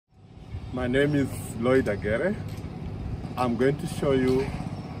My name is Lloyd Agere. I'm going to show you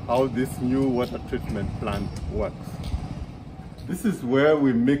how this new water treatment plant works. This is where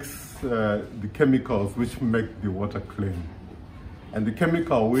we mix the chemicals which make the water clean. And the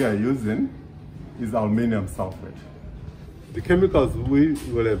chemical we are using is aluminum sulfate. The chemicals we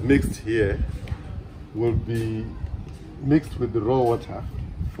will have mixed here will be mixed with the raw water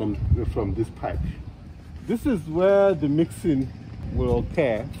from this pipe. This is where the mixing will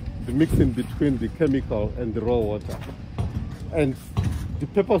occur, the mixing between the chemical and the raw water. And the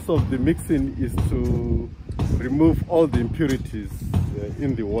purpose of the mixing is to remove all the impurities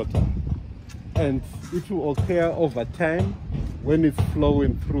in the water. And it will occur over time when it's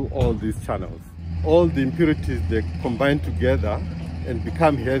flowing through all these channels. All the impurities, they combine together and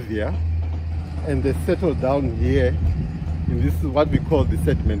become heavier, and they settle down here. And this is what we call the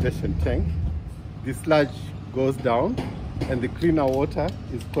sedimentation tank. The sludge goes down and the cleaner water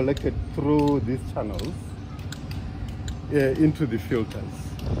is collected through these channels into the filters.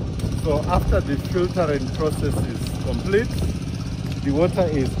 So after the filtering process is complete, the water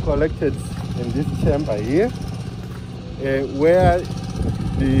is collected in this chamber here, where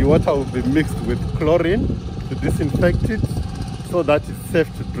the water will be mixed with chlorine to disinfect it so that it's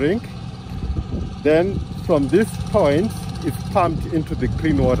safe to drink. Then from this point, it's pumped into the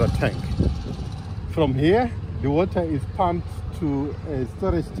clean water tank. From here, the water is pumped to a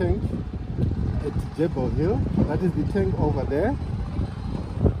storage tank at Juba Hill. That is the tank over there.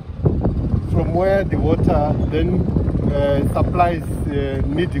 From where the water then supplies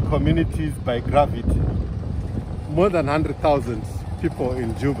needy communities by gravity. More than 100,000 people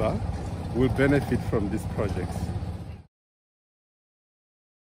in Juba will benefit from this project.